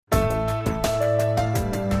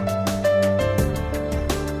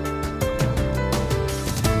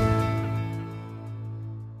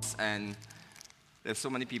There's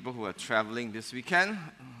so many people who are traveling this weekend,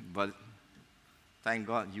 but thank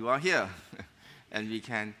God you are here. And we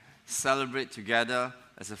can celebrate together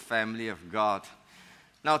as a family of God.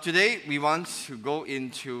 Now today we want to go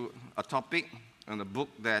into a topic and a book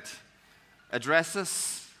that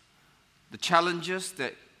addresses the challenges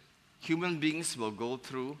that human beings will go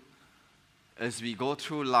through. As we go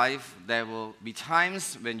through life, there will be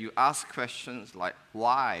times when you ask questions like,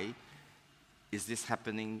 why is this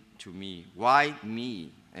happening to me? Why me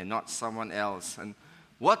and not someone else? And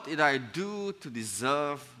what did I do to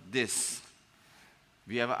deserve this?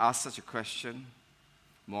 Have you ever asked such a question?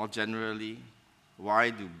 More generally,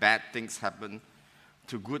 why do bad things happen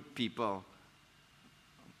to good people?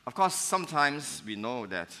 Of course, sometimes we know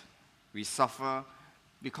that we suffer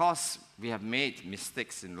because we have made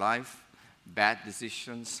mistakes in life, bad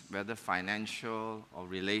decisions, whether financial or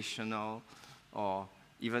relational or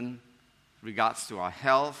even regards to our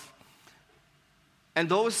health. And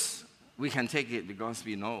those, we can take it because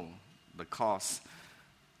we know the cause.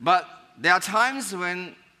 But there are times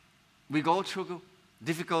when we go through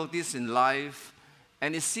difficulties in life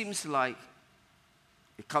and it seems like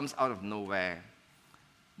it comes out of nowhere.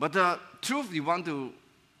 But the truth we want to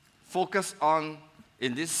focus on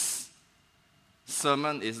in this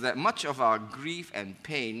sermon is that much of our grief and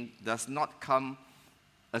pain does not come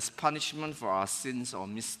as punishment for our sins or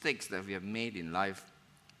mistakes that we have made in life.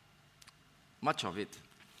 Much of it.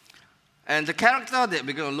 And the character that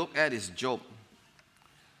we're going to look at is Job,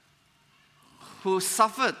 who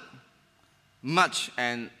suffered much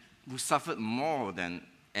and who suffered more than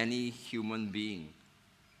any human being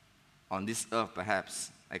on this earth,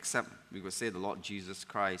 perhaps, except we could say the Lord Jesus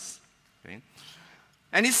Christ. Okay?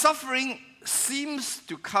 And his suffering seems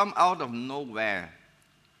to come out of nowhere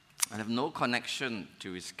and have no connection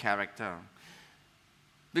to his character.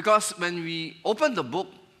 Because when we open the book,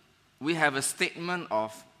 we have a statement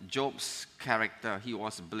of Job's character. He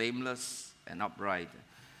was blameless and upright,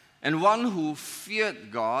 and one who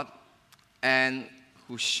feared God and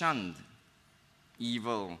who shunned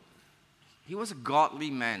evil. He was a godly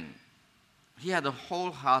man. He had a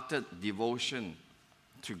wholehearted devotion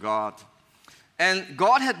to God. And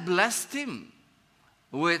God had blessed him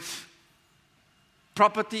with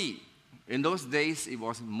property. In those days, it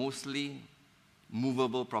was mostly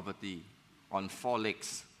movable property on 4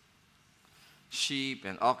 legs. Sheep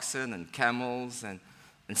and oxen and camels and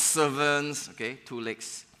servants, 2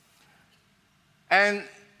 legs. And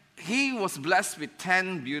he was blessed with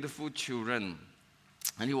 10 beautiful children.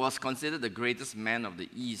 And he was considered the greatest man of the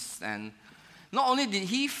East. And not only did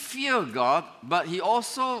he fear God, but he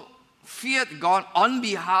also feared God on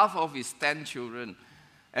behalf of his 10 children.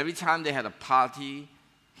 Every time they had a party,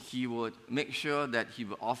 he would make sure that he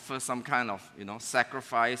would offer some kind of,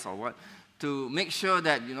 sacrifice or what, to make sure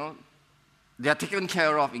that, they are taken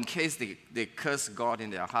care of in case they curse God in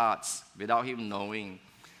their hearts without him knowing.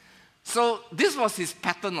 So this was his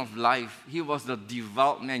pattern of life. He was the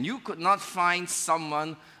devout man. You could not find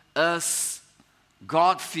someone as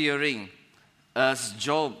God-fearing as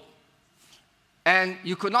Job. And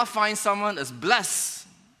you could not find someone as blessed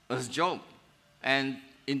as Job. And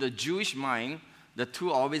in the Jewish mind, the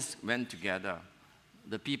two always went together.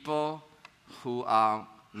 The people who are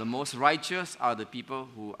the most righteous are the people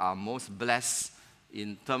who are most blessed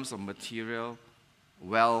in terms of material,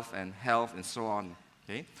 wealth, and health, and so on.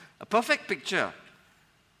 Okay? A perfect picture.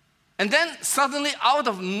 And then suddenly, out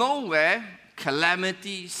of nowhere,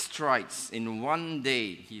 calamity strikes. In one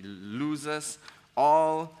day, he loses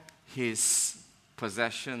all his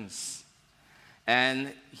possessions.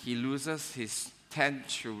 And he loses his 10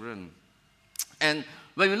 children. And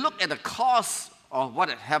when we look at the cause of what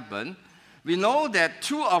had happened, we know that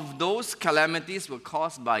 2 of those calamities were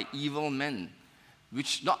caused by evil men,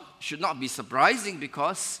 which should not be surprising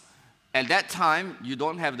because at that time, you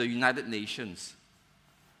don't have the United Nations.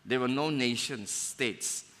 There were no nation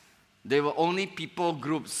states. There were only people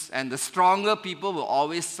groups, and the stronger people will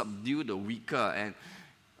always subdue the weaker,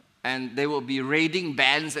 and there will be raiding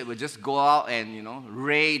bands that would just go out and,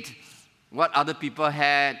 raid what other people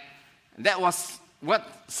had. That was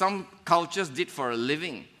what some cultures did for a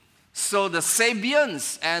living. So the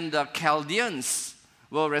Sabians and the Chaldeans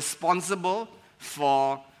were responsible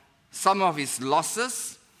for some of his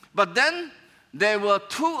losses. But then there were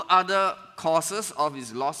 2 other causes of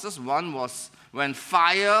his losses. One was when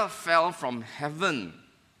fire fell from heaven.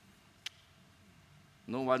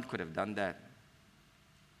 No one could have done that.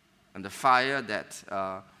 And the fire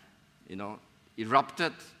that,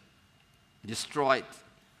 erupted, destroyed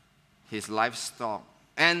his livestock.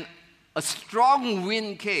 And a strong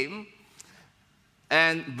wind came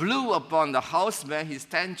and blew upon the house where his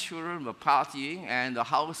 10 children were partying, and the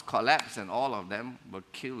house collapsed, and all of them were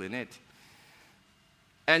killed in it.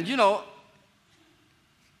 And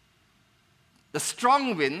the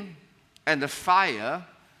strong wind and the fire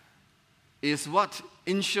is what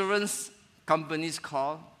insurance companies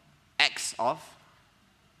call acts of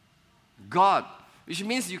God, which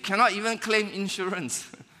means you cannot even claim insurance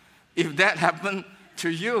if that happened to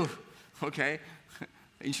you, okay?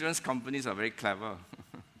 Insurance companies are very clever.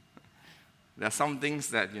 There are some things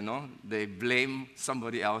that, they blame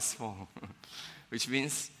somebody else for, which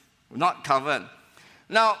means not covered.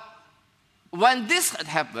 Now, when this had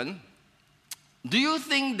happened, do you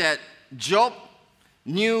think that Job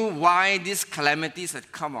knew why these calamities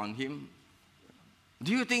had come on him?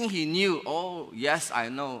 Do you think he knew, oh, yes, I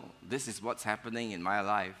know this is what's happening in my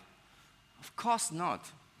life? Of course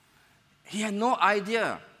not. He had no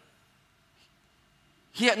idea.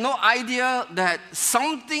 He had no idea that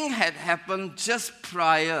something had happened just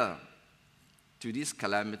prior to these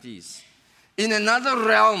calamities. In another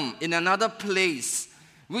realm, in another place,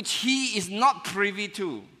 which he is not privy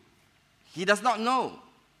to. He does not know.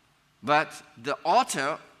 But the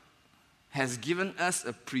author has given us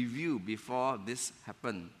a preview before this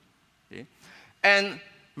happened. Okay? And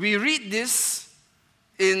we read this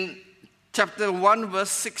in chapter 1, verse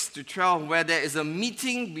 6 to 12, where there is a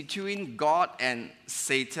meeting between God and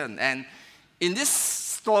Satan. And in this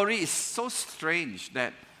story, it's so strange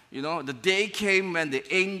that, the day came when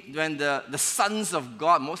the sons of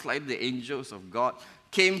God, most likely the angels of God,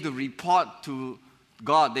 came to report to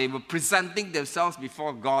God. They were presenting themselves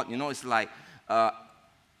before God. It's like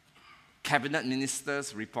cabinet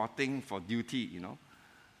ministers reporting for duty,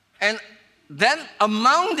 And then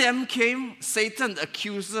among them came Satan, the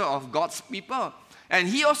accuser of God's people. And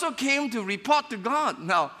he also came to report to God.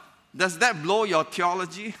 Now, does that blow your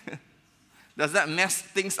theology? Does that mess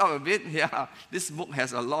things up a bit? Yeah, this book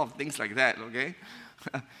has a lot of things like that, okay?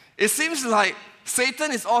 It seems like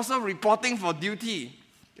Satan is also reporting for duty,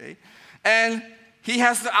 okay? And he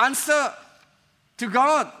has to answer to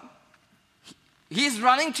God. He's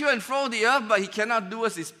running to and fro the earth, but he cannot do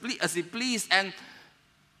as he please. And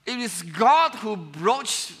it is God who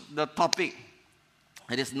broached the topic.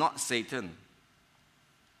 It is not Satan.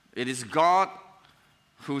 It is God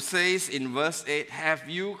who says in verse 8, "Have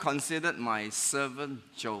you considered my servant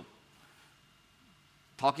Job?"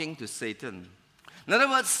 Talking to Satan. In other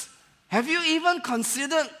words, have you even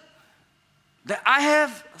considered that I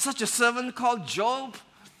have such a servant called Job?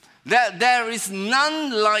 That there is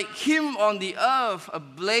none like him on the earth, a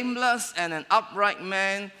blameless and an upright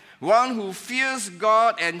man, one who fears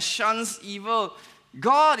God and shuns evil.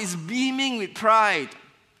 God is beaming with pride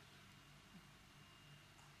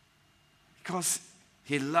because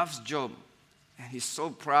he loves Job and he's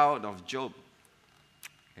so proud of Job.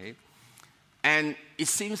 Okay? And it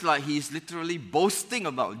seems like he's literally boasting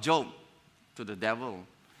about Job to the devil.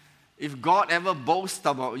 If God ever boasts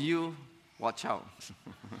about you, watch out.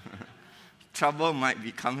 Trouble might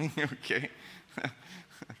be coming, okay?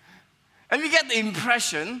 And we get the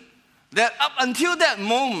impression that up until that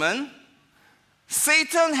moment,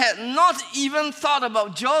 Satan had not even thought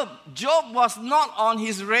about Job. Job was not on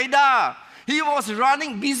his radar. He was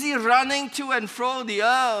busy running to and fro the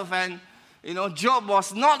earth, and Job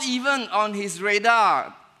was not even on his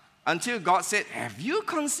radar until God said, "Have you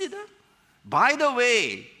considered? By the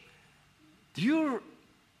way, do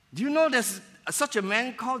you know there's such a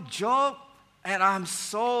man called Job? And I'm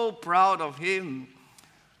so proud of him."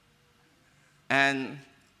 And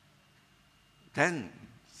then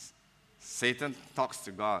Satan talks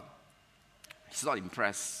to God. He's not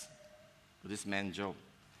impressed with this man Job.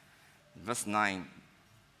 Verse 9,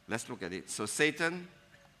 let's look at it. "So Satan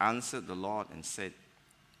answered the Lord and said,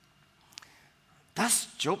 'Does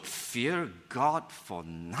Job fear God for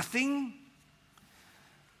nothing?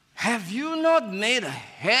 Have you not made a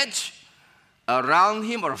hedge around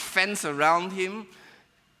him, or a fence around him,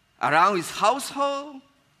 around his household,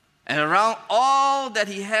 and around all that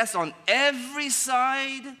he has on every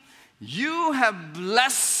side? You have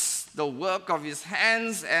blessed the work of his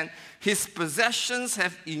hands, and his possessions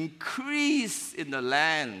have increased in the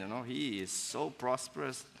land.'" He is so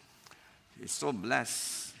prosperous. He's so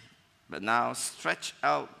blessed. "But now stretch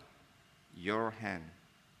out your hand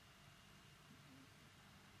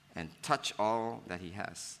and touch all that he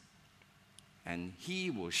has, and he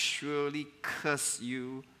will surely curse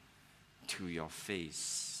you to your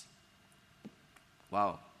face."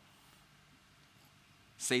 Wow.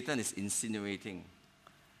 Satan is insinuating,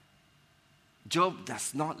 Job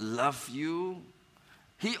does not love you.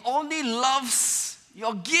 He only loves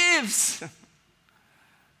your gifts.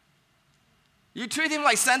 You treat him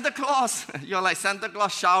like Santa Claus. You're like Santa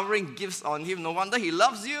Claus showering gifts on him. No wonder he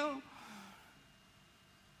loves you.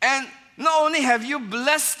 And not only have you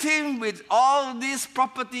blessed him with all this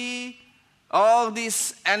property, all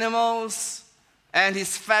these animals, and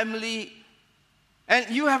his family, and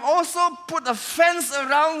you have also put a fence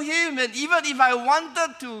around him, and even if I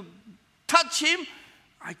wanted to touch him,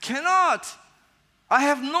 I cannot. I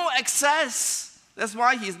have no access. That's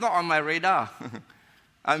why he's not on my radar.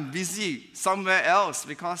 I'm busy somewhere else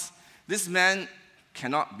because this man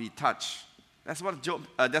cannot be touched. That's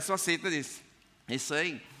what Satan is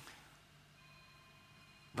saying.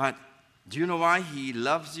 But do you know why he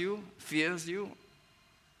loves you, fears you?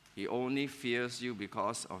 He only fears you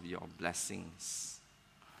because of your blessings.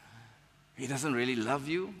 He doesn't really love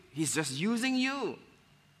you. He's just using you.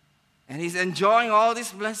 And he's enjoying all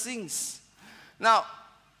these blessings. Now,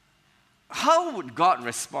 how would God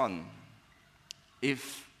respond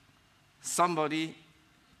if somebody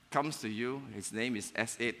comes to you, his name is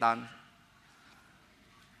S.A. Tan,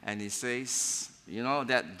 and he says, you know,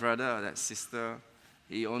 that brother or that sister,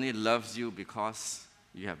 he only loves you because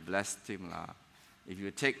you have blessed him. If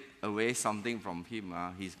you take away something from him,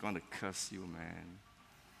 he's going to curse you, man.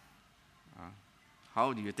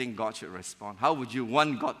 How do you think God should respond? How would you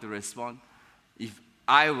want God to respond? If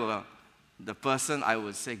I were the person, I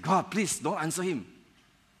would say, God, please don't answer him.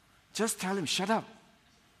 Just tell him, shut up.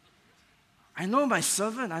 I know my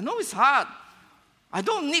servant. I know his heart. I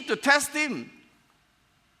don't need to test him.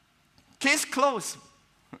 Case closed.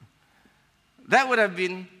 That would have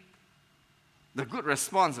been the good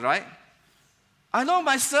response, right? I know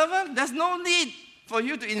my servant. There's no need for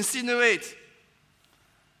you to insinuate.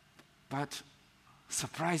 But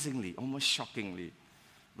surprisingly, almost shockingly,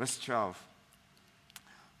 verse 12,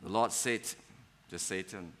 the Lord said to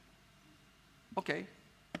Satan, okay,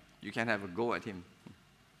 you can have a go at him.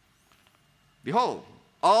 Behold,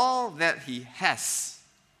 all that he has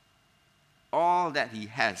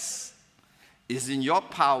is in your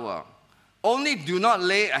power. Only do not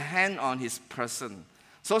lay a hand on his person.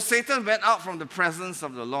 So Satan went out from the presence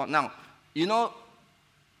of the Lord. Now, you know,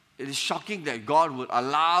 it is shocking that God would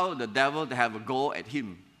allow the devil to have a go at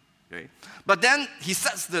him. Okay? But then he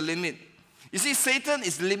sets the limit. You see, Satan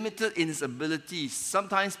is limited in his abilities.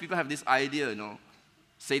 Sometimes people have this idea, you know,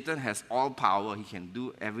 Satan has all power. He can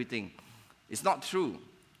do everything. It's not true.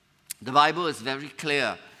 The Bible is very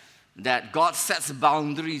clear that God sets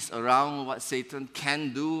boundaries around what Satan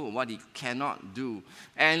can do, what he cannot do.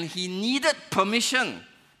 And he needed permission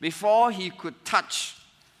before he could touch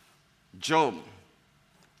Job.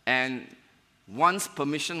 And once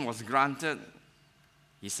permission was granted,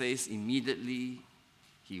 he says immediately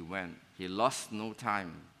he went. He lost no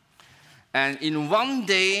time. And in one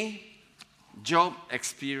day, Job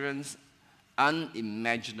experienced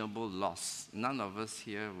unimaginable loss. None of us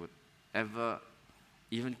here would ever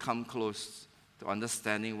even come close to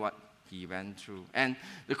understanding what he went through. And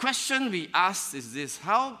the question we ask is this: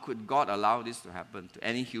 how could God allow this to happen to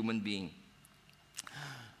any human being?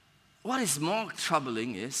 What is more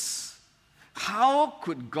troubling is, how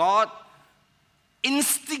could God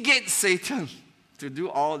instigate Satan to do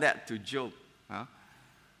all that to Job?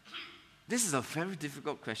 This is a very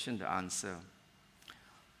difficult question to answer.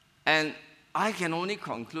 And I can only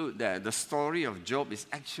conclude that the story of Job is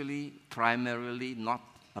actually primarily not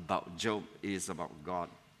about Job, it is about God.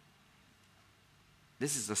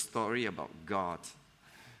 This is a story about God.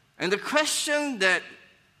 And the question that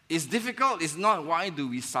is difficult is not why do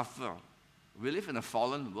we suffer. We live in a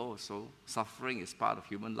fallen world, so suffering is part of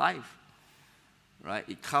human life. Right?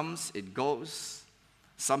 It comes, it goes.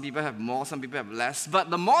 Some people have more, some people have less. But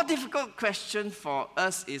the more difficult question for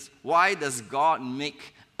us is, why does God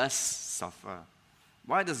make us suffer?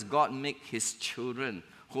 Why does God make his children,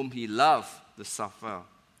 whom he loves, to suffer?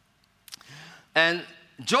 And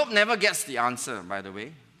Job never gets the answer, by the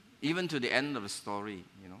way, even to the end of the story,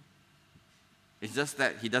 you know. It's just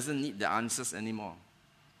that he doesn't need the answers anymore.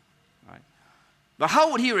 Right? But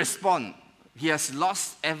how would he respond? He has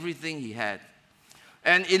lost everything he had.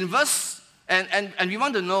 And in verse, and we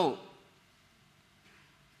want to know,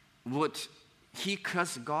 would he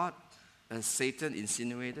curse God as Satan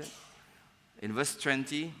insinuated? In verse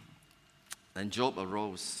 20, then Job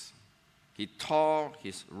arose. He tore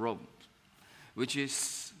his robe, which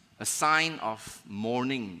is a sign of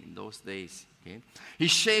mourning in those days. Okay? He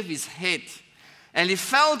shaved his head, and he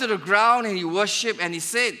fell to the ground, and he worshipped, and he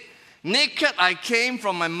said, naked I came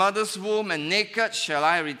from my mother's womb, and naked shall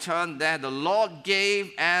I return there. The Lord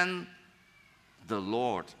gave, and the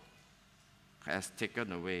Lord has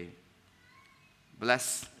taken away.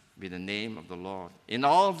 Blessed be the name of the Lord. In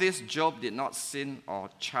all this, Job did not sin or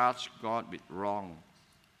charge God with wrong.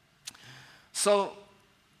 So,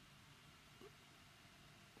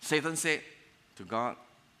 Satan said to God,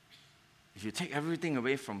 if you take everything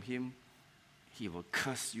away from him, he will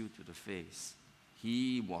curse you to the face.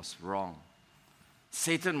 He was wrong.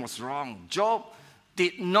 Satan was wrong. Job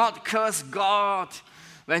did not curse God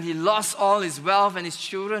when he lost all his wealth and his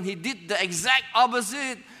children. He did the exact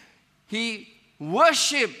opposite. He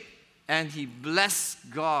worshiped and he blessed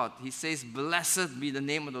God. He says, blessed be the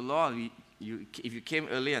name of the Lord. If you came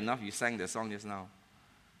early enough, you sang the song just now.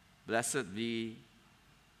 Blessed be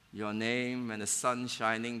your name when the sun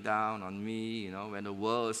shining down on me, when the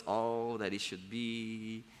world is all that it should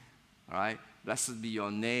be. All right? Blessed be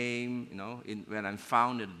your name, when I'm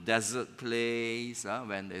found in a desert place,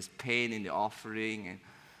 when there's pain in the offering. And,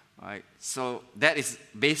 right? So that is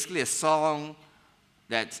basically a song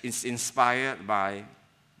that is inspired by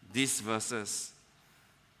these verses.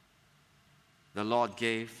 The Lord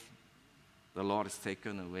gave, the Lord is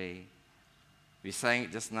taken away. We sang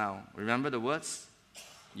it just now. Remember the words?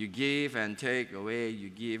 You give and take away, you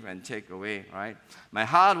give and take away, right? My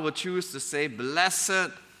heart will choose to say,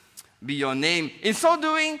 blessed be your name. In so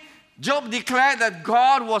doing, Job declared that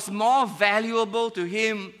God was more valuable to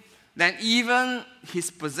him than even his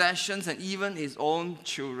possessions and even his own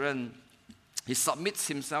children. He submits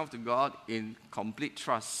himself to God in complete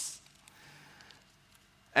trust.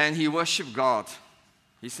 And he worshiped God.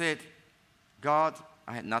 He said, God,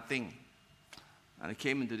 I had nothing. And I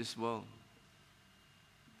came into this world.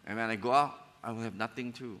 And when I go out, I will have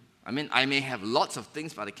nothing too. I may have lots of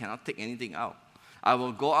things, but I cannot take anything out. I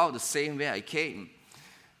will go out the same way I came.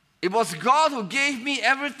 It was God who gave me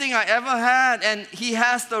everything I ever had, and he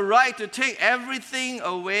has the right to take everything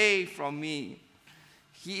away from me.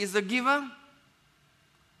 He is the giver.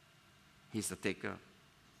 He's the taker.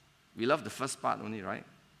 We love the first part only, right?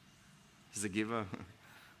 He's the giver.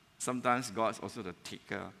 Sometimes God is also the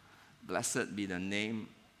taker. Blessed be the name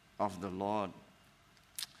of the Lord.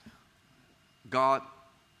 God,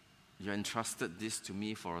 you entrusted this to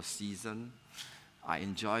me for a season. I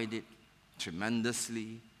enjoyed it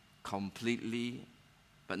tremendously, completely,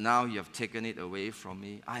 but now you have taken it away from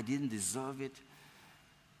me. I didn't deserve it.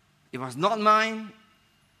 It was not mine.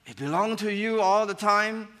 It belonged to you all the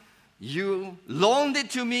time. You loaned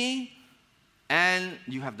it to me, and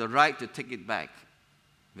you have the right to take it back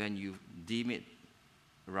when you deem it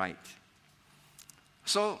right.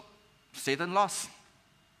 So, Satan lost.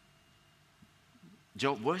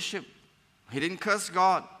 Job worshiped. He didn't curse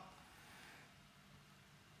God.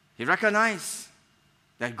 He recognized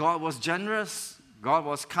that God was generous, God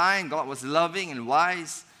was kind, God was loving and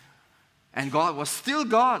wise, and God was still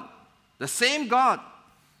God, the same God.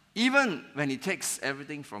 Even when he takes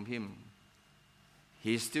everything from him,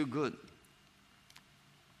 he is still good.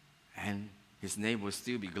 And his name will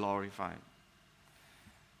still be glorified.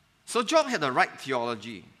 So Job had the right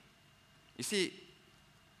theology. You see,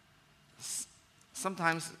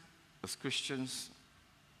 sometimes as Christians,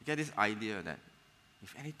 we get this idea that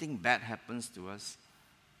if anything bad happens to us,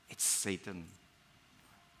 it's Satan.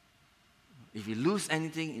 If we lose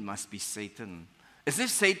anything, it must be Satan. As if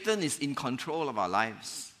Satan is in control of our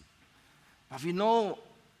lives. But we know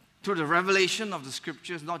through the revelation of the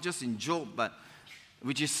scriptures, not just in Job, but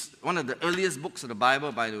which is one of the earliest books of the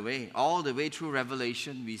Bible, by the way, all the way through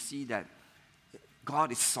Revelation, we see that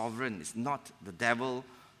God is sovereign. It's not the devil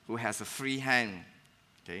who has a free hand.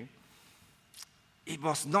 Okay? It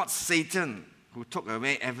was not Satan who took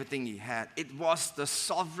away everything he had. It was the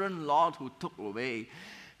sovereign Lord who took away,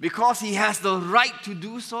 because he has the right to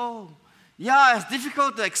do so. Yeah, it's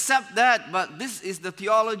difficult to accept that, but this is the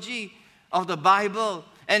theology of the Bible.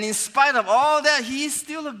 And in spite of all that, he is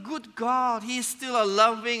still a good God. He is still a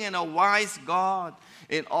loving and a wise God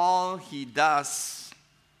in all he does.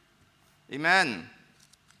 Amen.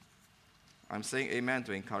 I'm saying amen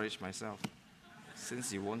to encourage myself,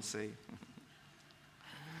 since you won't say.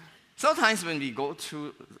 Sometimes when we go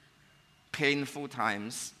through painful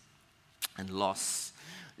times and loss,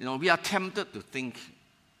 we are tempted to think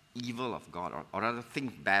evil of God, or rather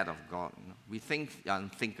think bad of God. We think the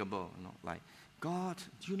unthinkable, like, God,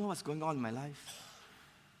 do you know what's going on in my life?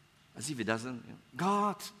 As if he doesn't.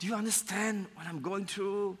 God, do you understand what I'm going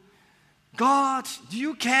through? God, do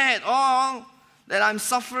you care at all that I'm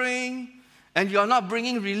suffering and you're not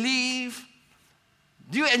bringing relief?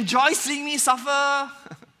 Do you enjoy seeing me suffer?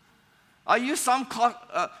 Are you some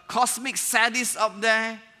cosmic sadist up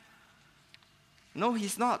there? No,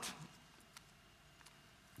 he's not.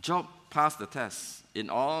 Job passed the test. In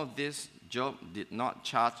all this, Job did not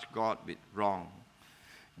charge God with wrong.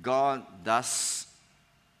 God does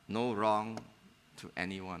no wrong to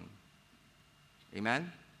anyone.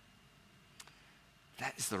 Amen?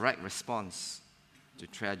 That is the right response to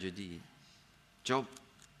tragedy. Job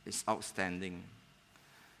is outstanding.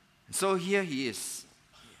 And so here he is.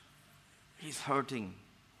 He's hurting,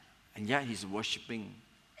 and yet he's worshiping.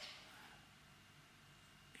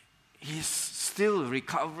 He's still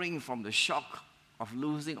recovering from the shock of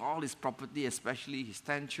losing all his property, especially his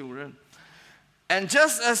 10 children. And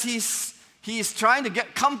just as he's trying to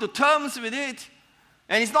come to terms with it,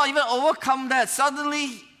 and he's not even overcome that,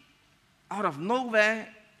 suddenly, out of nowhere,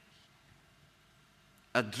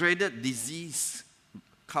 a dreaded disease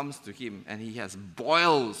comes to him, and he has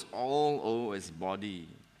boils all over his body.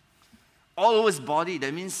 All over his body,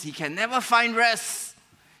 that means he can never find rest.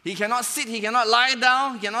 He cannot sit, he cannot lie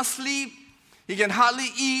down, he cannot sleep, he can hardly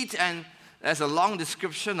eat, and there's a long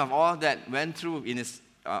description of all that went through in his,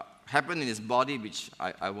 happened in his body, which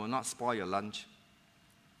I will not spoil your lunch.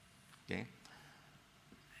 Okay?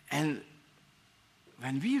 And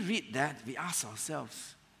when we read that, we ask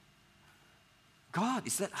ourselves, God,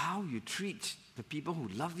 is that how you treat the people who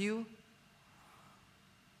love you?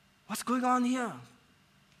 What's going on here?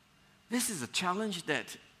 This is a challenge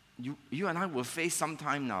that you and I will face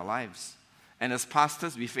sometime in our lives. And as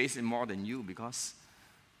pastors, we face it more than you, because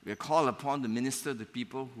we are called upon to minister to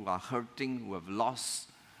people who are hurting, who have lost,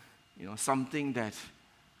 something that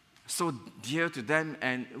so dear to them,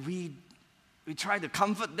 and we try to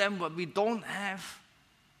comfort them, but we don't have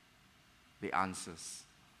the answers.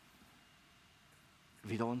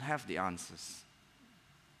 We don't have the answers.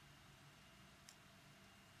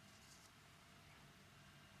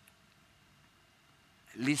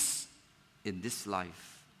 At least in this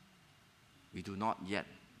life, we do not yet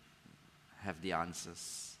have the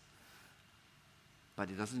answers. But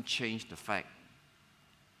it doesn't change the fact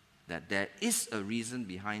that there is a reason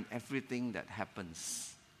behind everything that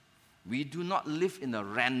happens. We do not live in a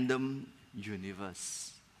random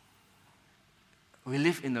universe. We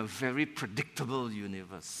live in a very predictable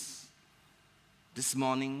universe. This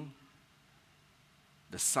morning,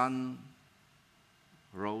 the sun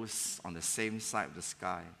rose on the same side of the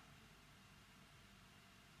sky.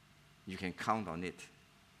 You can count on it.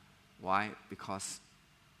 Why? Because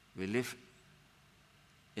we live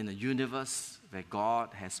in a universe where God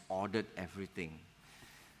has ordered everything.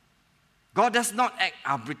 God does not act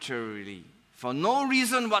arbitrarily for no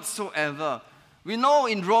reason whatsoever. We know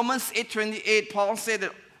in Romans 8:28, Paul said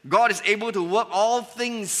that God is able to work all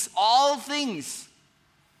things.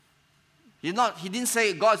 He didn't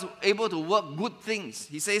say God is able to work good things.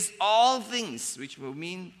 He says all things, which will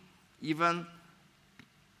mean even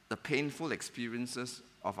the painful experiences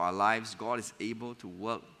of our lives, God is able to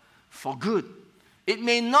work for good. It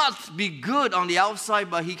may not be good on the outside,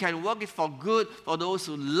 but He can work it for good for those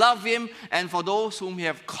who love Him and for those whom He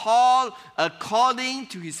has called according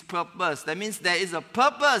to His purpose. That means there is a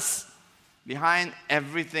purpose behind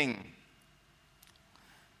everything.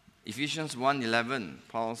 Ephesians 1:11,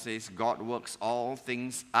 Paul says, God works all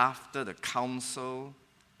things after the counsel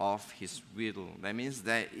of His will. That means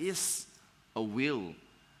there is a will.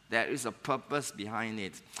 There is a purpose behind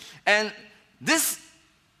it. And this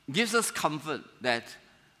gives us comfort that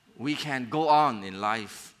we can go on in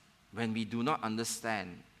life when we do not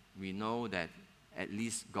understand. We know that at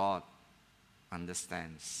least God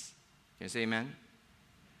understands. Can you say amen?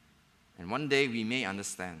 And one day we may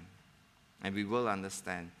understand, and we will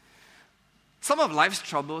understand. Some of life's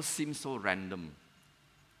troubles seem so random.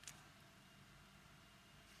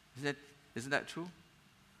 Isn't that true?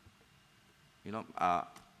 We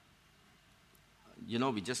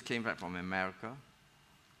just came back from America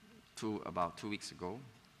about 2 weeks ago,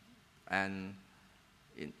 and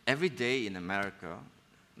every day in America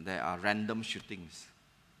there are random shootings.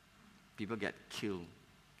 People get killed.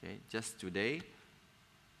 Okay, just today,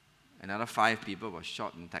 another 5 people were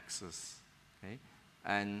shot in Texas. Okay,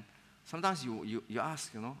 and sometimes you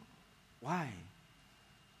ask, why?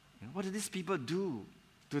 What did these people do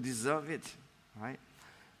to deserve it? Right?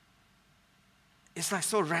 It's like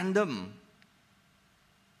so random.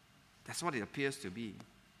 That's what it appears to be.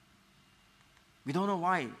 We don't know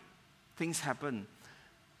why things happen.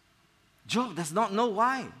 Job does not know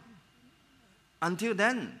why. Until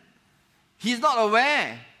then, he's not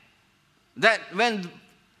aware that when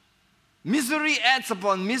misery adds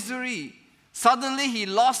upon misery, suddenly he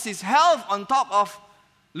lost his health on top of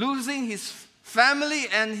losing his family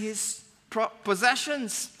and his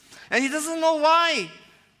possessions. And he doesn't know why.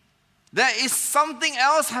 There is something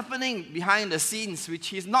else happening behind the scenes which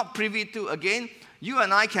he's not privy to. Again, you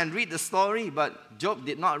and I can read the story, but Job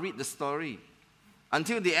did not read the story.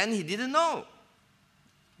 Until the end, he didn't know.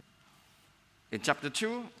 In chapter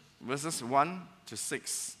 2, verses 1 to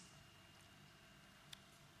 6.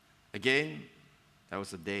 Again, there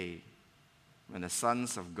was a day when the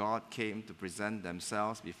sons of God came to present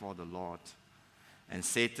themselves before the Lord. And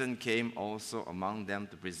Satan came also among them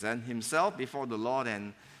to present himself before the Lord.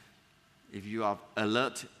 And if you are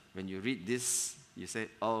alert when you read this, you say,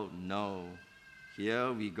 oh no,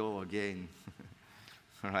 here we go again.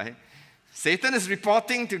 All right? Satan is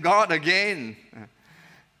reporting to God again.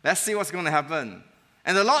 Let's see what's going to happen.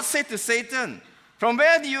 And the Lord said to Satan, from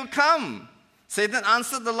where do you come? Satan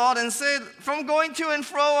answered the Lord and said, from going to and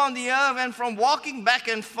fro on the earth and from walking back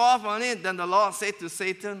and forth on it. Then the Lord said to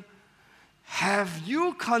Satan, have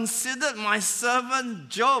you considered my servant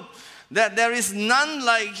Job, that there is none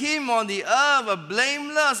like him on the earth, a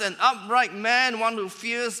blameless and upright man, one who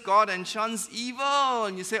fears God and shuns evil?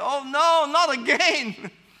 And you say, oh no, not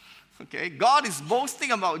again. Okay, God is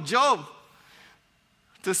boasting about Job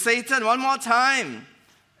to Satan one more time.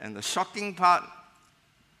 And the shocking part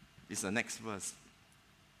is the next verse.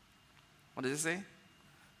 What does it say?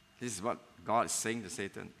 This is what God is saying to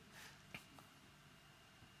Satan.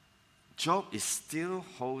 Job is still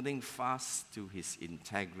holding fast to his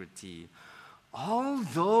integrity,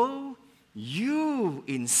 although you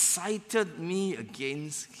incited me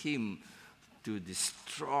against him to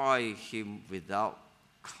destroy him without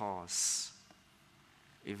cause.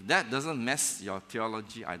 If that doesn't mess your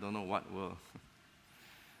theology, I don't know what will.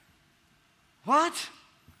 What?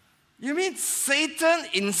 You mean Satan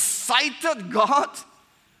incited God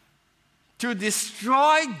to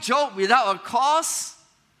destroy Job without a cause?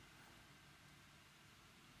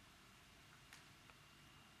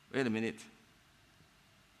 Wait a minute.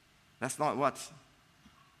 That's not what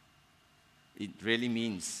it really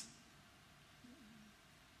means.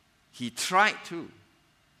 He tried to.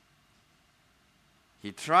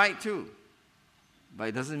 But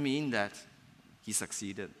it doesn't mean that he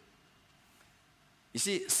succeeded. You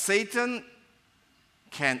see, Satan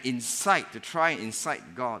can try and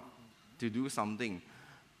incite God to do something.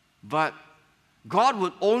 But God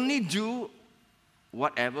would only do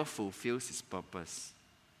whatever fulfills his purpose.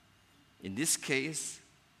 In this case,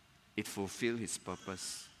 it fulfilled his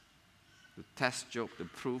purpose to test Job, to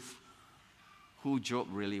prove who Job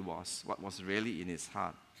really was, what was really in his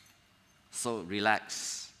heart. So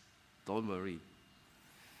relax, don't worry.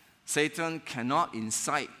 Satan cannot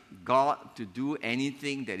incite God to do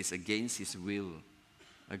anything that is against his will,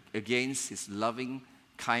 against his loving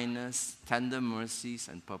kindness, tender mercies,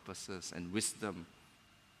 and purposes, and wisdom.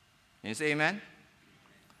 Can you say amen?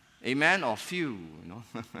 Amen or few, you know.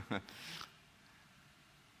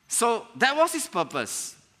 So that was his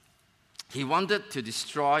purpose. He wanted to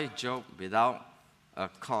destroy Job without a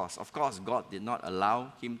cause. Of course, God did not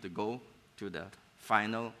allow him to go to the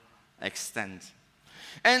final extent.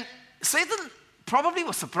 And Satan probably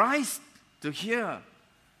was surprised to hear,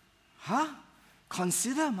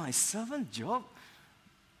 consider my servant Job?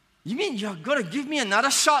 You mean you're going to give me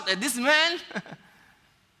another shot at this man?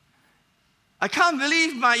 I can't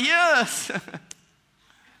believe my ears.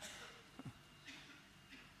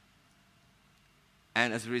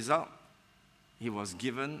 And as a result, he was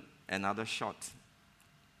given another shot.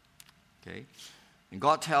 Okay? And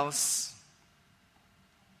God tells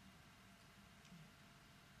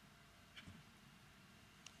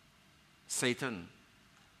Satan,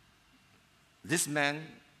 this man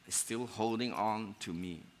is still holding on to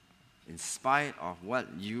me in spite of what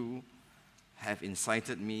you have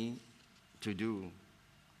incited me to do.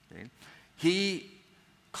 Okay? He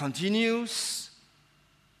continues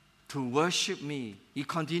to worship me. He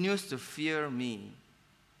continues to fear me.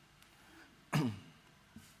 And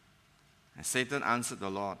Satan answered the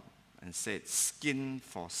Lord and said, skin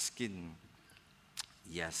for skin.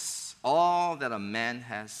 Yes, all that a man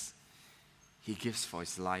has, he gives for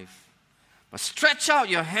his life. But stretch out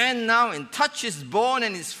your hand now and touch his bone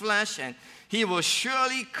and his flesh, and he will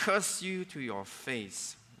surely curse you to your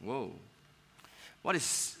face. Whoa. What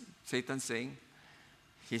is Satan saying?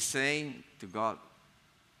 He's saying to God,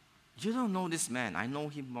 you don't know this man, I know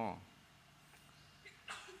him more.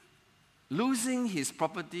 Losing his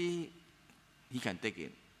property, he can take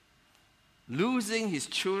it. Losing his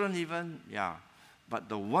children even, yeah. But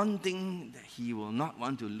the one thing that he will not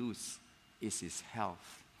want to lose is his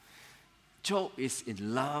health. Job is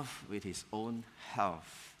in love with his own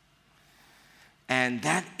health. And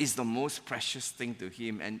that is the most precious thing to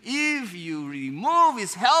him. And if you remove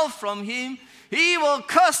his health from him, he will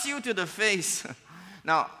curse you to the face.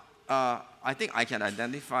 Now, I think I can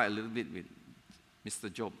identify a little bit with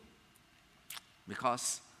Mr. Job,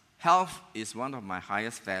 because health is one of my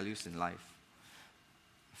highest values in life.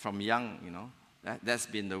 From young, That's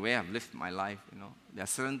been the way I've lived my life, There are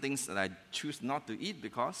certain things that I choose not to eat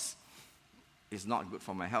because it's not good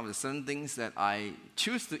for my health. There are certain things that I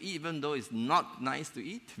choose to eat even though it's not nice to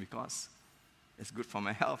eat because it's good for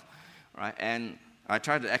my health, right? And I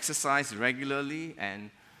try to exercise regularly, and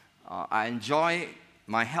I enjoy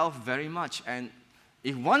my health very much. And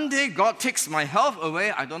if one day God takes my health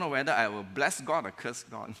away, I don't know whether I will bless God or curse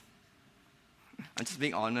God. I'm just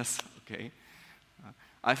being honest, okay?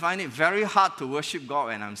 I find it very hard to worship God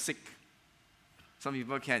when I'm sick. Some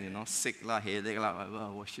people can, sick, headache,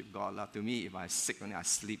 whatever, worship God. To me, if I'm sick, only I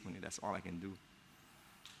sleep, only that's all I can do.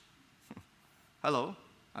 Hello?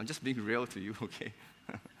 I'm just being real to you, okay?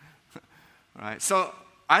 Right? So,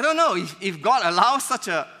 I don't know if God allows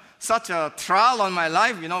such a trial on my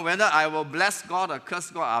life, whether I will bless God or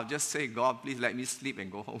curse God. I'll just say, God, please let me sleep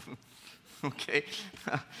and go home. Okay?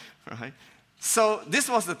 Right? So, this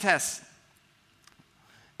was the test.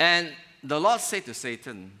 And the Lord said to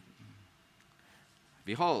Satan,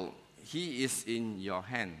 behold, he is in your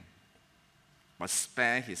hand, but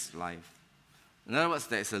spare his life. In other words,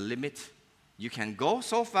 there is a limit. You can go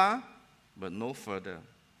so far, but no further.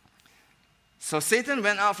 So Satan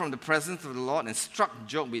went out from the presence of the Lord and struck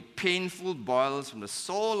Job with painful boils from the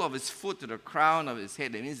sole of his foot to the crown of his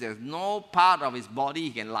head. That means there's no part of his body he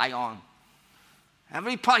can lie on.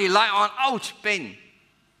 Every part he lie on, ouch, pain.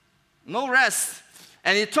 No rest.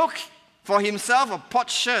 And he took for himself a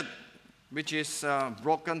potsherd, which is a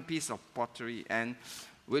broken piece of pottery, and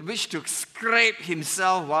with which to scrape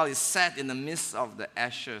himself while he sat in the midst of the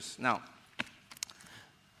ashes. Now,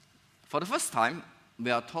 for the first time, we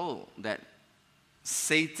are told that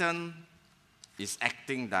Satan is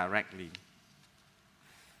acting directly.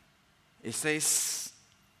 It says,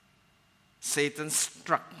 Satan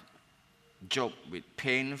struck Job with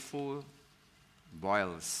painful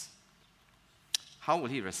boils. How will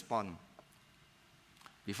he respond?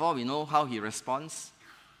 Before we know how he responds,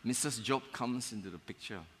 Mrs. Job comes into the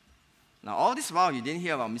picture. Now, all this while, you didn't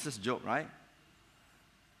hear about Mrs. Job, right?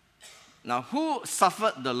 Now, who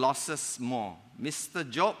suffered the losses more, Mr.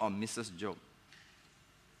 Job or Mrs. Job?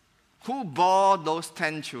 Who bore those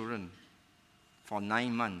 10 children for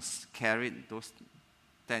 9 months, carried those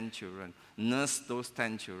 10 children, nursed those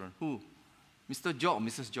 10 children? Who? Mr. Job or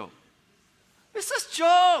Mrs. Job? Mrs.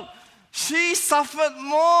 Job! She suffered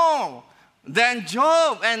more than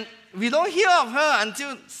Job, and we don't hear of her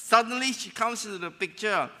until suddenly she comes into the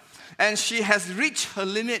picture, and she has reached her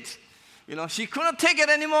limit. She couldn't take it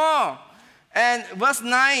anymore. And verse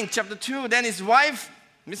 9, chapter 2, then his wife,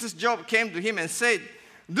 Mrs. Job, came to him and said,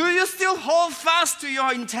 do you still hold fast to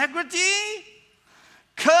your integrity?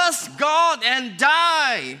 Curse God and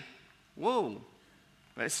die. Whoa,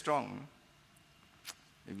 very strong.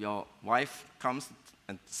 If your wife comes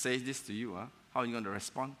and says this to you, how are you going to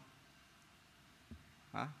respond?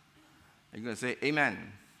 Are you going to say, amen?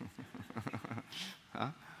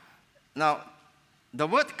 Now, the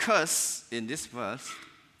word curse in this verse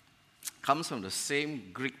comes from the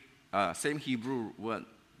same Hebrew word,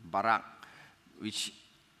 barak, which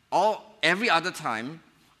almost every other time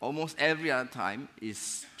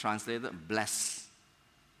is translated bless.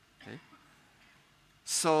 Okay?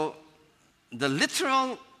 So, the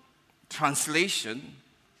literal translation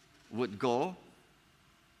would go,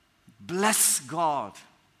 bless God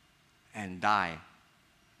and die.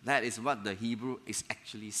 That is what the Hebrew is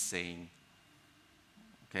actually saying.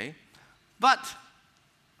 Okay? But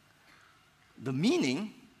the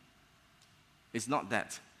meaning is not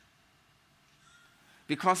that.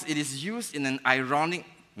 Because it is used in an ironic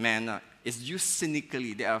manner. It's used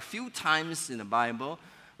cynically. There are a few times in the Bible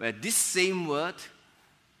where this same word,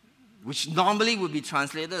 which normally would be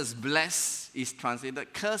translated as bless, is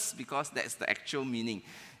translated curse, because that's the actual meaning.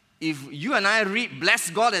 If you and I read bless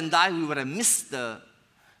God and die, we would have missed the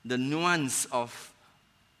nuance of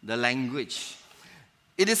the language.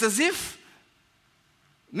 It is as if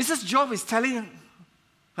Mrs. Job is telling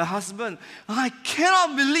her husband, I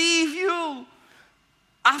cannot believe you.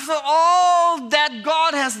 After all that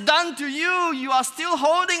God has done to you, you are still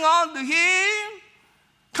holding on to Him?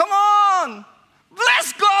 Come on!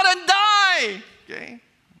 Bless God and die! Okay?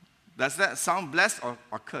 Does that sound blessed or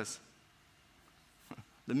curse?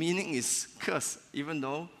 The meaning is curse, even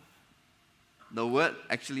though the word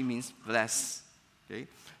actually means bless. Okay?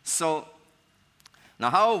 So,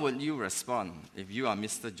 now how would you respond if you are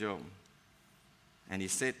Mr. Job? And he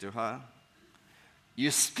said to her, you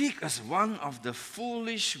speak as one of the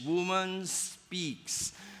foolish women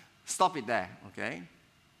speaks. Stop it there, okay?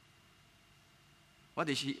 What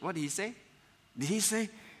did he say? Did he say,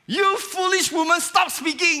 you foolish woman, stop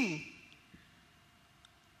speaking?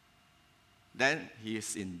 Then he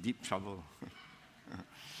is in deep trouble.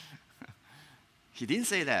 He didn't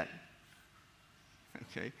say that.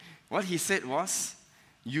 Okay. What he said was,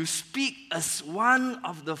 you speak as one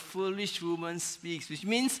of the foolish women speaks, which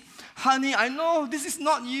means, honey, I know this is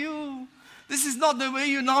not you. This is not the way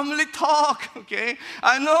you normally talk, okay?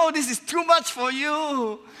 I know this is too much for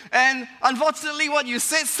you. And unfortunately, what you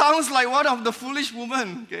said sounds like one of the foolish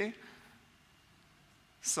women, okay?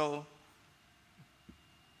 So,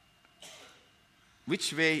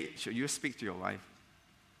 which way should you speak to your wife?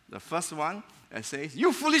 The first one that says,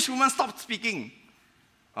 you foolish woman, stop speaking.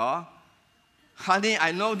 Or, honey,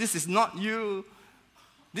 I know this is not you.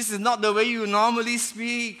 This is not the way you normally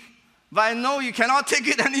speak. But I know you cannot take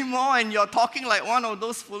it anymore and you're talking like one of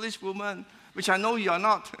those foolish women, which I know you're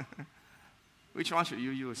not. Which one should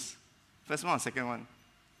you use? First one or second one?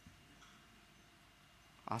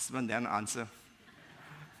 Husband, then answer.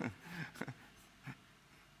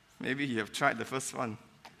 Maybe you have tried the first one.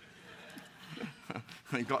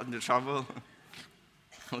 You got into trouble.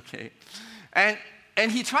 Okay.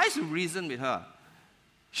 And he tries to reason with her.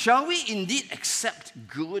 Shall we indeed accept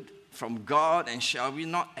good from God, and shall we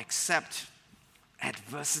not accept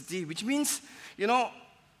adversity? Which means,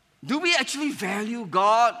 do we actually value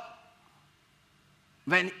God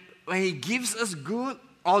when He gives us good?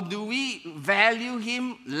 Or do we value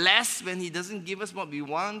Him less when He doesn't give us what we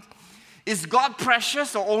want? Is God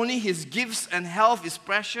precious, or only His gifts and health is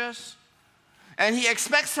precious? And he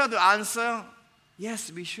expects her to answer,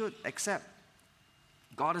 yes, we should accept.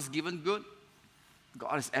 God has given good.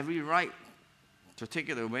 God has every right to take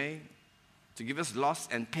it away, to give us loss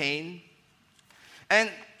and pain. And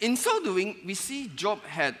in so doing, we see Job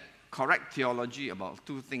had correct theology about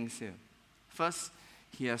two things here. First,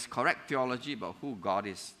 he has correct theology about who God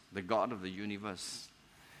is, the God of the universe.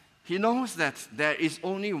 He knows that there is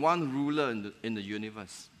only one ruler in the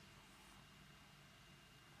universe.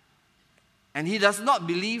 And he does not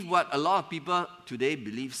believe what a lot of people today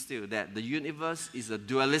believe still, that the universe is a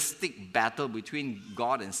dualistic battle between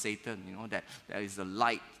God and Satan, that there is the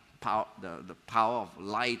light, power, the power of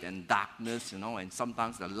light and darkness, and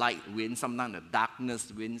sometimes the light wins, sometimes the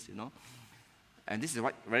darkness wins, And this is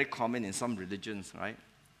very common in some religions, right?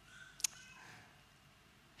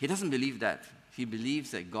 He doesn't believe that. He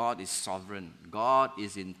believes that God is sovereign. God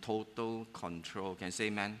is in total control. Can you say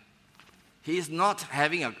amen? He is not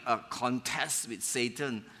having a contest with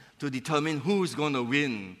Satan to determine who's going to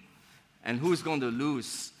win and who's going to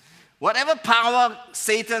lose. Whatever power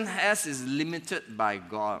Satan has is limited by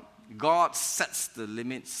God. God sets the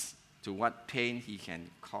limits to what pain he can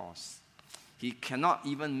cause. He cannot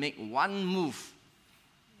even make one move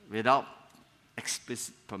without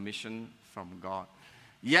explicit permission from God.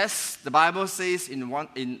 Yes, the Bible says in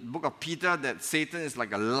the book of Peter that Satan is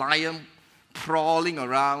like a lion prowling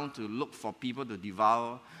around to look for people to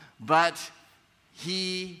devour, but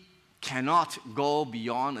he cannot go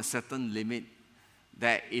beyond a certain limit.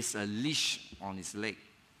 There is a leash on his leg,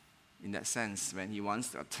 in that sense, when he wants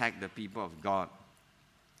to attack the people of God.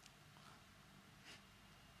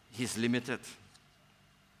 He's limited.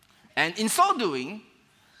 And in so doing,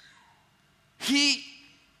 he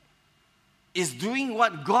is doing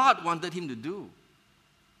what God wanted him to do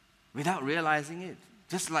without realizing it.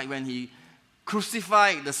 Just like when he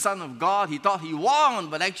crucified the Son of God, he thought he won,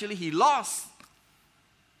 but actually he lost.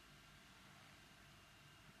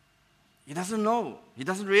 He doesn't know. He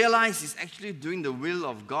doesn't realize he's actually doing the will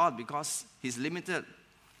of God because he's limited.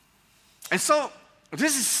 And so,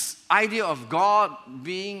 this is idea of God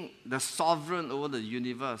being the sovereign over the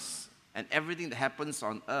universe and everything that happens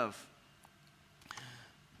on earth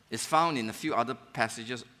is found in a few other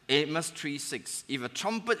passages. Amos 3:6. If a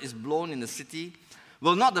trumpet is blown in the city,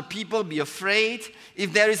 will not the people be afraid?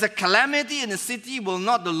 If there is a calamity in the city, will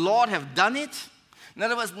not the Lord have done it? In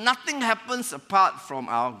other words, nothing happens apart from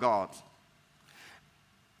our God.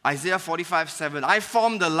 Isaiah 45:7. I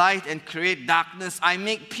form the light and create darkness. I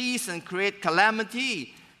make peace and create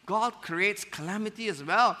calamity. God creates calamity as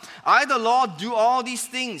well. I, the Lord, do all these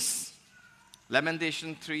things.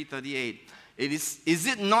 Lamentation 3:38. Is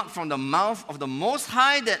it not from the mouth of the Most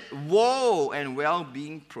High that woe and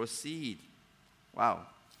well-being proceed? Wow.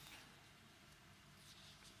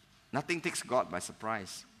 Nothing takes God by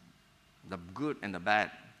surprise. The good and the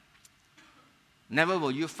bad. Never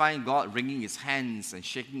will you find God wringing his hands and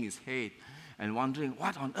shaking his head and wondering,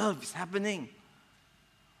 what on earth is happening?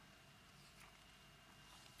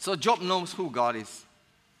 So Job knows who God is.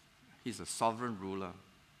 He's a sovereign ruler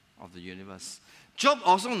of the universe. Job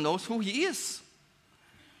also knows who he is.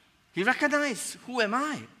 He recognizes, who am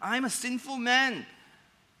I? I'm a sinful man.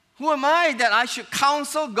 Who am I that I should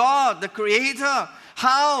counsel God, the Creator,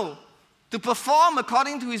 how to perform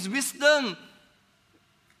according to His wisdom?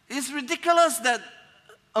 It's ridiculous that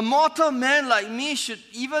a mortal man like me should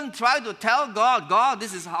even try to tell God, God,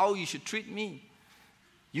 this is how you should treat me.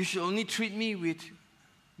 You should only treat me with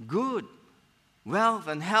good, wealth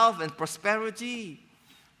and health and prosperity.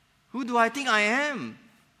 Who do I think I am?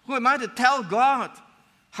 Who am I to tell God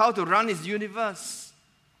how to run His universe?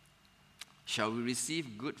 Shall we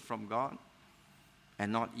receive good from God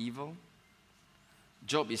and not evil?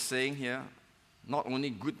 Job is saying here, not only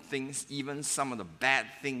good things, even some of the bad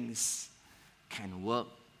things can work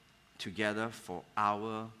together for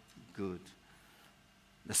our good.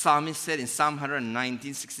 The psalmist said in Psalm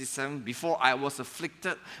 119:67, before I was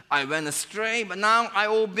afflicted, I went astray, but now I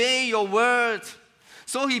obey your word.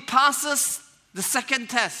 So he passes the second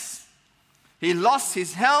test. He lost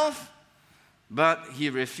his health, but he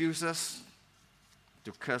refuses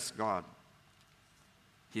to curse God.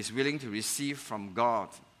 He's willing to receive from God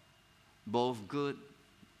both good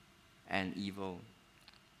and evil,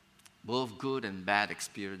 both good and bad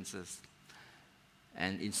experiences.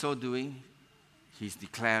 And in so doing, he's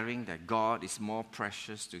declaring that God is more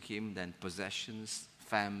precious to him than possessions,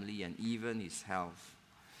 family, and even his health,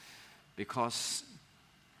 because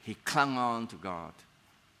he clung on to God.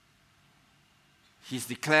 He's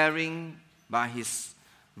declaring by his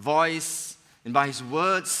voice and by his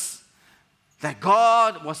words that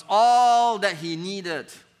God was all that he needed,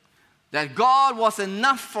 that God was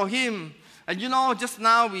enough for him. And just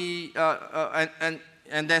now and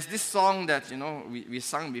there's this song that we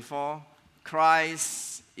sung before,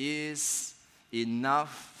 Christ is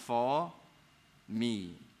enough for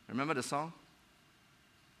me. Remember the song?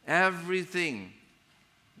 Everything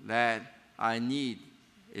that I need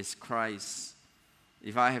is Christ.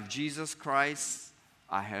 If I have Jesus Christ,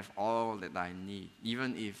 I have all that I need.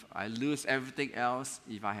 Even if I lose everything else,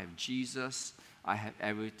 if I have Jesus, I have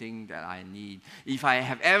everything that I need. If I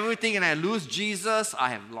have everything and I lose Jesus, I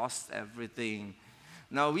have lost everything.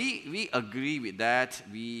 Now, we agree with that.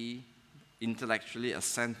 We intellectually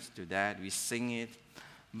assent to that. We sing it.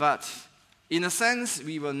 But in a sense,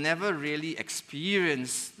 we will never really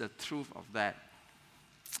experience the truth of that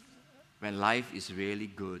when life is really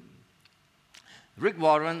good. Rick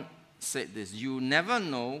Warren said this, you never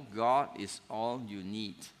know God is all you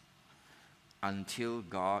need until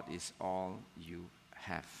God is all you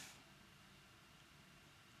have.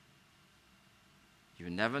 You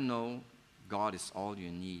never know God is all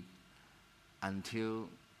you need until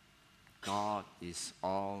God is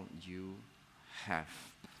all you have.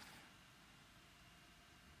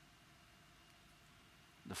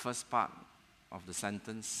 The first part of the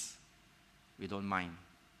sentence, we don't mind.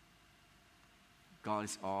 God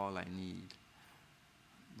is all I need.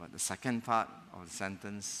 But the second part of the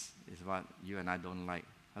sentence is what you and I don't like.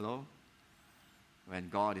 Hello? When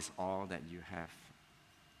God is all that you have.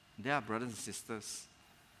 There are brothers and sisters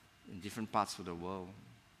in different parts of the world,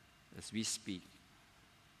 as we speak,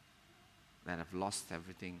 that have lost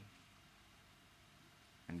everything,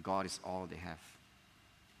 and God is all they have.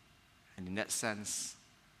 And in that sense,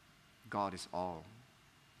 God is all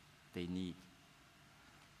they need.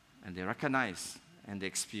 And they recognize and they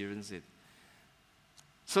experience it.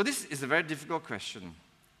 So this is a very difficult question.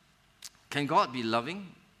 Can God be loving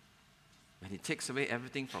when He takes away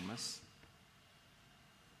everything from us?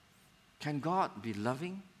 Can God be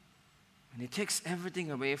loving when He takes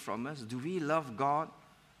everything away from us? Do we love God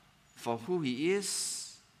for who He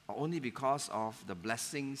is, or only because of the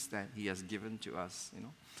blessings that He has given to us?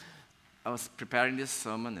 I was preparing this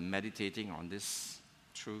sermon and meditating on this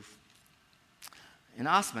truth, and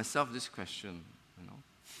I asked myself this question,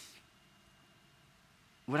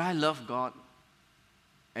 would I love God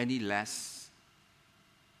any less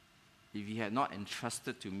if He had not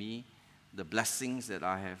entrusted to me the blessings that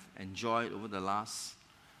I have enjoyed over the last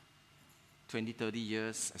 20, 30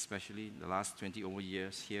 years, especially the last 20 over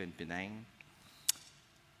years here in Penang?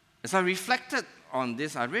 As I reflected on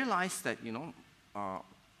this, I realized that,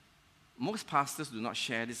 most pastors do not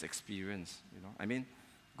share this experience.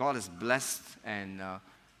 God has blessed and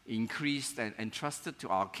increased and entrusted to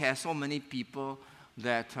our care so many people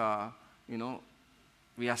that,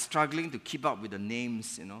 we are struggling to keep up with the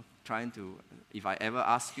names, trying to, if I ever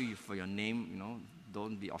ask you for your name,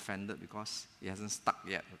 don't be offended because it hasn't stuck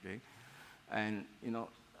yet, okay? And,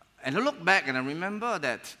 and I look back and I remember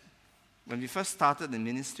that when we first started the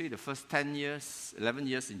ministry, the first 10 years, 11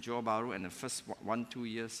 years in Johor Bahru, and the first 1-2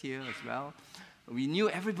 years here as well, we knew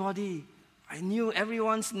everybody. I knew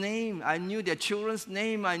everyone's name. I knew their children's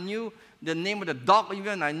name. I knew the name of the dog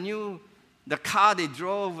even. I knew the car they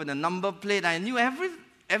drove and the number plate. I knew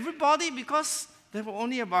everybody because there were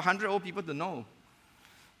only about 100 old people to know.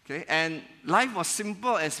 Okay, and life was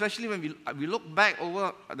simple, especially when we look back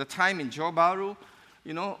over the time in Johor Bahru,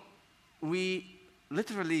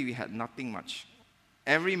 we had nothing much.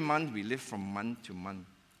 Every month we lived from month to month.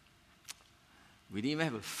 We didn't even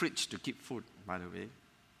have a fridge to keep food, by the way.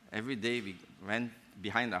 Every day we went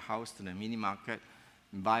behind the house to the mini market,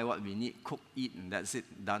 buy what we need, cook, eat, and that's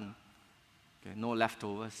it, done. Okay, no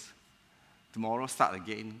leftovers. Tomorrow start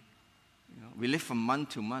again. We live from month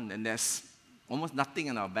to month, and there's almost nothing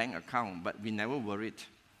in our bank account, but we never worried.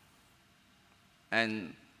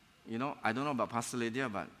 And, I don't know about Pastor Lydia,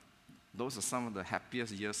 but those are some of the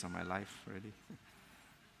happiest years of my life, really.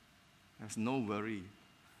 There's no worry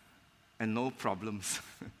and no problems.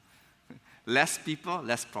 Less people,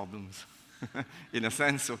 less problems. In a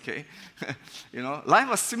sense, okay? Life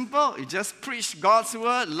was simple. You just preach God's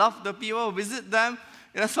word, love the people, visit them.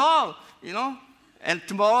 That's all, And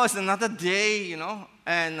tomorrow is another day,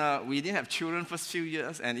 And we didn't have children for a few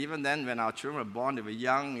years. And even then, when our children were born, they were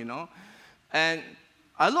young, And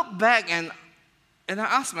I look back and I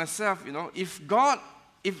ask myself,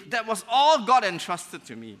 if that was all God entrusted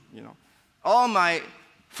to me, all my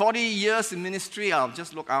 40 years in ministry, I'll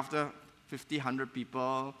just look after 50, 100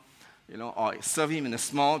 people, or serve Him in a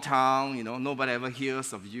small town, nobody ever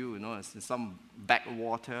hears of you, it's in some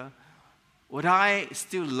backwater. Would I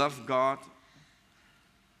still love God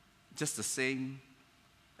just the same?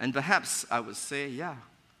 And perhaps I would say, yeah.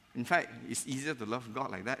 In fact, it's easier to love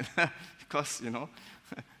God like that because,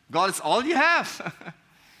 God is all you have.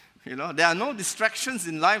 There are no distractions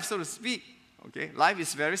in life, so to speak. Okay, life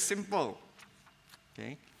is very simple.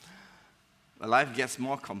 Okay, but life gets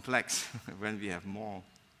more complex when we have more,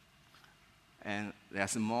 and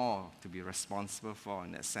there's more to be responsible for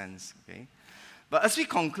in that sense. Okay, but as we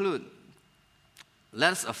conclude,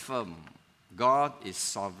 let's affirm God is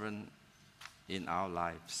sovereign in our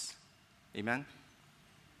lives. Amen.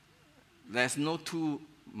 There's no two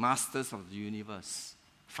masters of the universe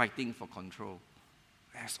fighting for control.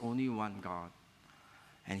 There's only one God.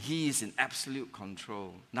 And He is in absolute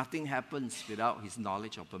control. Nothing happens without His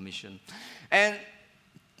knowledge or permission. And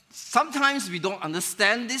sometimes we don't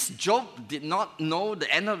understand this. Job did not know the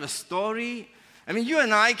end of the story. I mean, you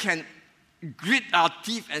and I can grit our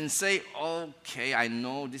teeth and say, okay, I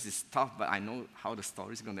know this is tough, but I know how the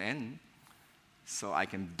story is going to end. So I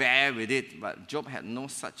can bear with it. But Job had no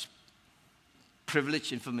such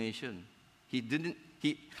privileged information. He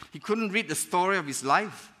couldn't read the story of his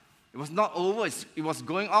life. It was not over. It was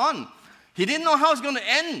going on. He didn't know how it's going to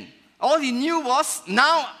end. All he knew was,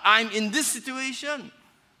 now I'm in this situation.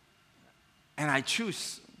 And I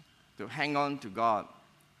choose to hang on to God.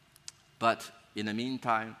 But in the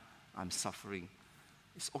meantime, I'm suffering.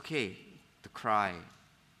 It's okay to cry.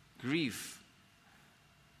 Grief.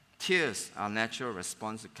 Tears are a natural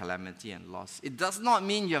response to calamity and loss. It does not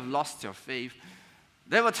mean you have lost your faith.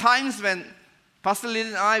 There were times when Pastor Lynn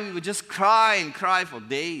and I, we would just cry and cry for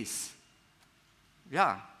days.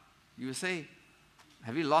 Yeah, you would say,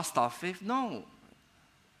 have we lost our faith? No.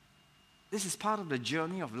 This is part of the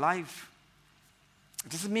journey of life.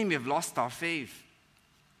 It doesn't mean we have lost our faith.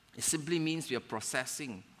 It simply means we are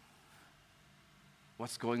processing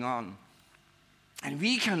what's going on. And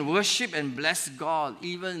we can worship and bless God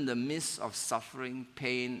even in the midst of suffering,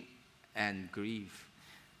 pain, and grief.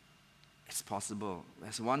 It's possible.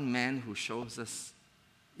 There's one man who shows us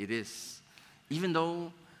it is. Even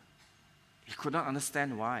though he could not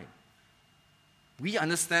understand why. We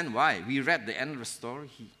understand why. We read the end of the story.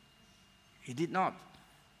 He did not.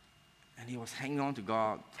 And he was hanging on to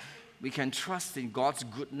God. We can trust in God's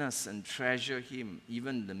goodness and treasure Him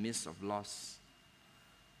even in the midst of loss.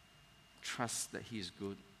 Trust that He is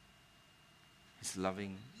good. He's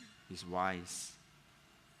loving. He's wise.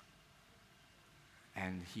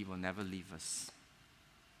 And He will never leave us.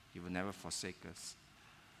 He will never forsake us.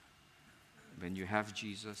 When you have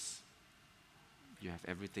Jesus, you have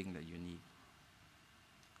everything that you need.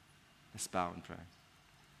 Let's bow and pray.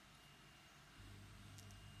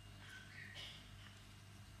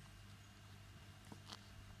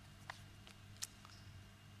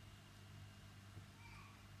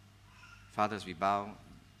 Father, as we bow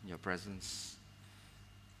in Your presence,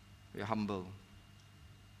 we are humble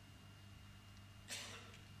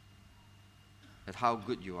at how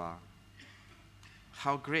good You are,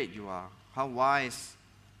 how great You are, how wise,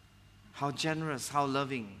 how generous, how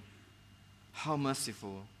loving, how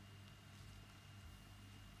merciful,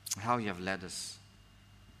 how You have led us,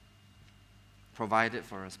 provided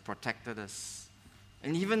for us, protected us,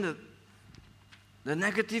 and even the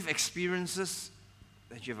negative experiences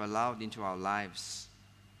that You have allowed into our lives,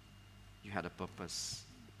 You had a purpose.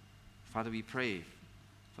 Father, we pray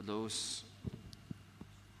for those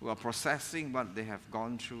who are processing what they have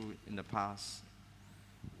gone through in the past,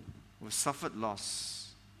 who have suffered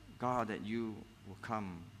loss, God, that you will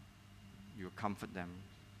come, you will comfort them,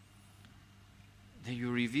 that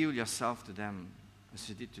you reveal yourself to them as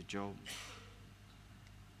you did to Job.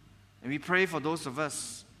 And we pray for those of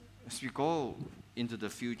us as we go into the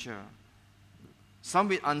future, some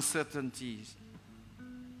with uncertainties,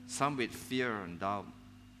 some with fear and doubt,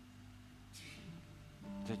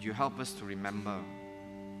 that you help us to remember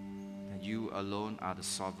that you alone are the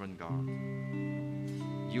sovereign God.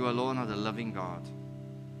 You alone are the loving God.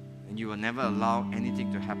 And you will never allow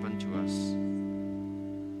anything to happen to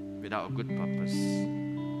us without a good purpose.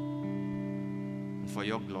 And for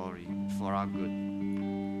your glory, for our good.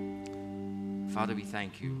 Father, we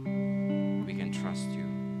thank you. We can trust you.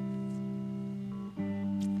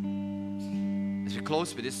 As we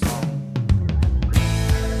close with this song,